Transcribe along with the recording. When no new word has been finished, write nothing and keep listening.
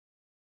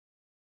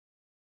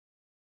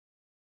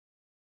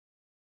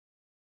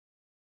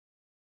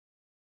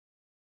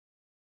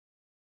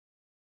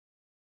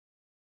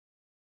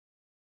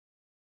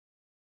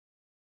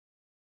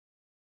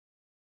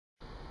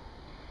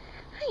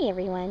Hey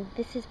everyone,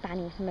 this is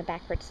Bonnie from A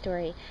Backward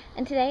Story,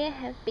 and today I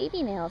have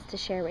baby nails to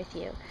share with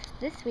you.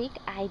 This week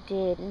I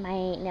did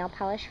my nail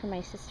polish for my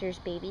sister's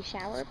baby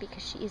shower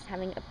because she is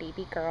having a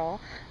baby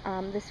girl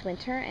this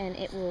winter, and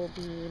it will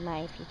be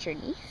my future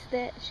niece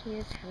that she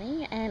is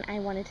having, and I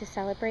wanted to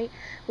celebrate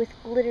with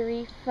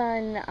glittery,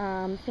 fun,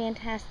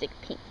 fantastic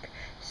pink.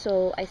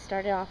 So I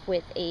started off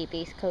with a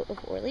base coat of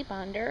Oily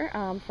Bonder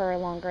for a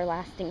longer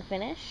lasting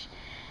finish.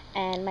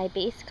 And my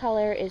base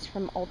color is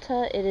from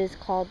ULTA. It is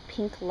called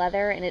Pink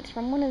Leather, and it's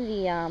from one of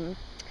the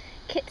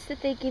kits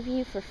that they give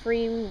you for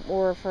free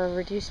or for a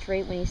reduced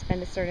rate when you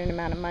spend a certain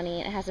amount of money.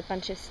 It has a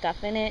bunch of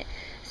stuff in it.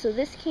 So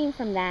this came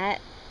from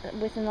that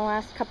within the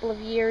last couple of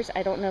years.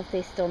 I don't know if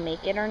they still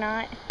make it or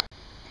not.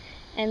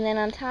 And then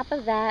on top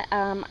of that,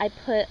 I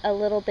put a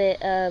little bit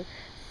of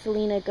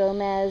Selena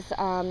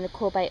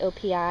Nicole by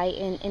OPI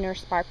in Inner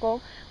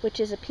Sparkle, which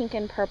is a pink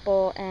and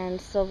purple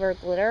and silver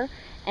glitter.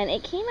 And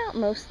it came out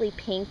mostly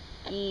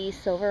pinky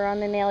silver on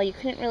the nail. You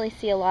couldn't really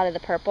see a lot of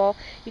the purple.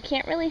 You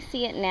can't really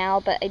see it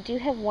now, but I do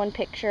have one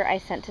picture I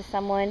sent to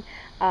someone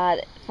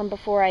from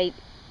before I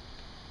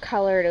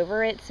colored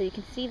over it, so you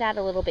can see that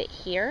a little bit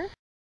here.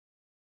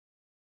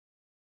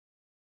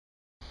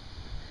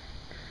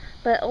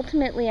 But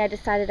ultimately I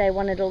decided I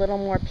wanted a little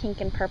more pink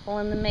and purple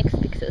in the mix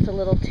because it was a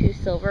little too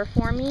silver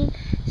for me.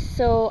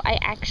 So I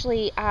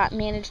actually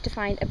managed to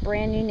find a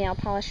brand new nail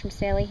polish from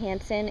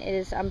Hansen. It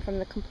is from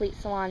the Complete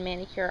Salon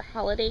Manicure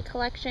Holiday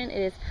Collection.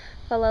 It is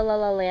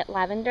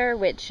Fa-La-La-Lavender,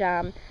 which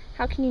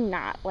how can you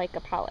not like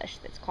a polish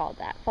that's called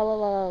that?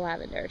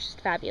 Fa-La-La-Lavender, it's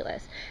just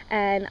fabulous.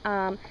 And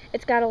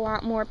it's got a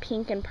lot more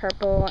pink and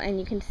purple, and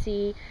you can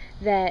see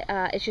that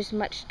it's just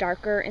much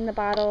darker in the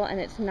bottle,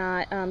 and it's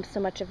not so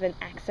much of an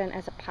accent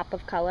as a pop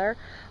of color.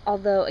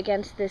 Although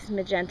against this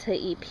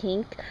magenta-y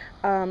pink,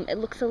 it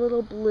looks a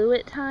little blue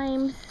at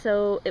times,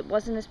 so it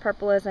wasn't as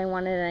purple as I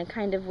wanted, and I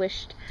kind of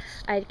wished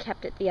I'd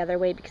kept it the other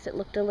way because it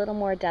looked a little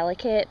more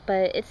delicate,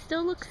 but it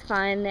still looks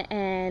fun,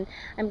 and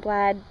I'm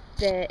glad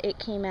that it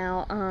came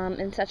out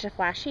in such a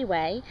flashy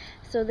way.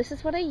 So this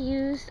is what I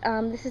used.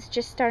 This is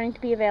just starting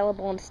to be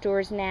available in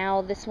stores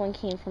now. This one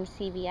came from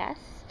CVS.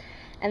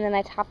 And then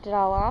I topped it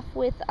all off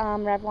with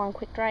Revlon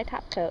Quick Dry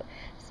Top Coat.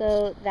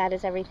 So that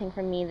is everything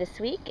from me this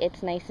week.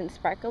 It's nice and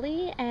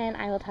sparkly, and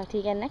I will talk to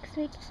you again next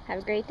week. Have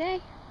a great day.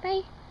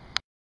 Bye.